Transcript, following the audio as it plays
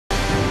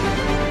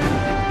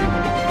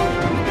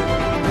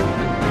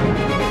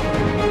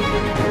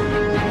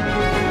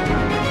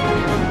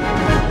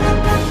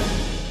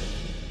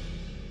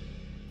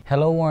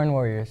Hello Warren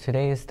Warriors,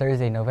 today is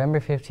Thursday, November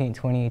 15,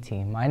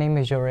 2018. My name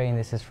is Jorey and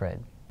this is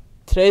Fred.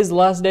 Today is the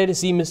last day to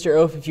see Mr.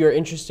 Oaf if you are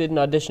interested in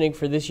auditioning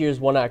for this year's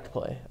one-act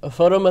play. A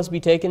photo must be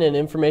taken and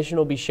information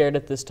will be shared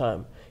at this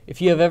time.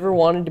 If you have ever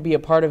wanted to be a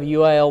part of a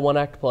UIL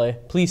one-act play,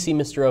 please see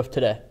Mr. Oaf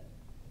today.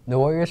 The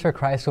Warriors for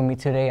Christ will meet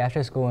today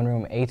after school in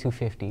room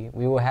A250.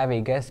 We will have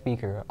a guest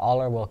speaker.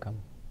 All are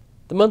welcome.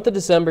 The month of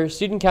December,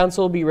 Student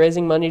Council will be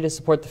raising money to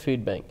support the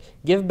food bank.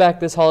 Give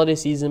back this holiday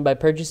season by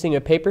purchasing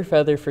a paper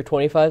feather for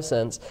 25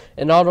 cents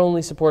and not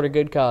only support a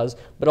good cause,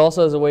 but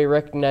also as a way to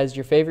recognize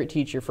your favorite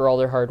teacher for all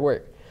their hard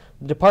work.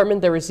 The department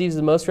that receives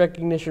the most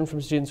recognition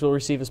from students will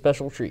receive a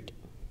special treat.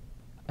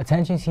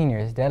 Attention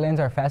seniors, deadlines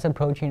are fast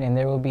approaching and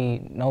there will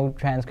be no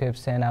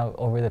transcripts sent out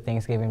over the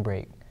Thanksgiving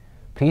break.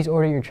 Please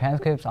order your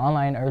transcripts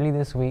online early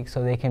this week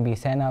so they can be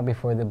sent out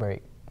before the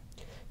break.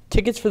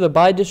 Tickets for the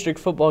bi-district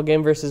football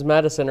game versus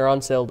Madison are on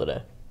sale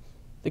today.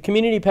 The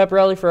community pep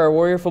rally for our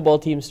Warrior football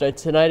team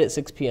starts tonight at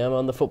 6 p.m.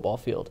 on the football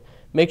field.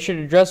 Make sure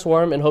to dress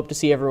warm and hope to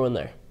see everyone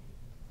there.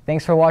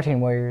 Thanks for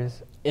watching,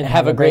 Warriors. And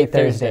have a great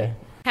Thursday.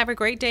 Have a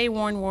great day,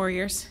 Warren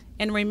Warriors.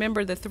 And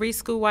remember the 3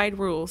 school-wide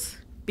rules.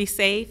 Be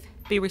safe,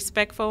 be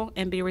respectful,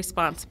 and be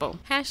responsible.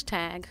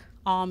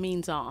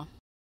 #AllMeansAll.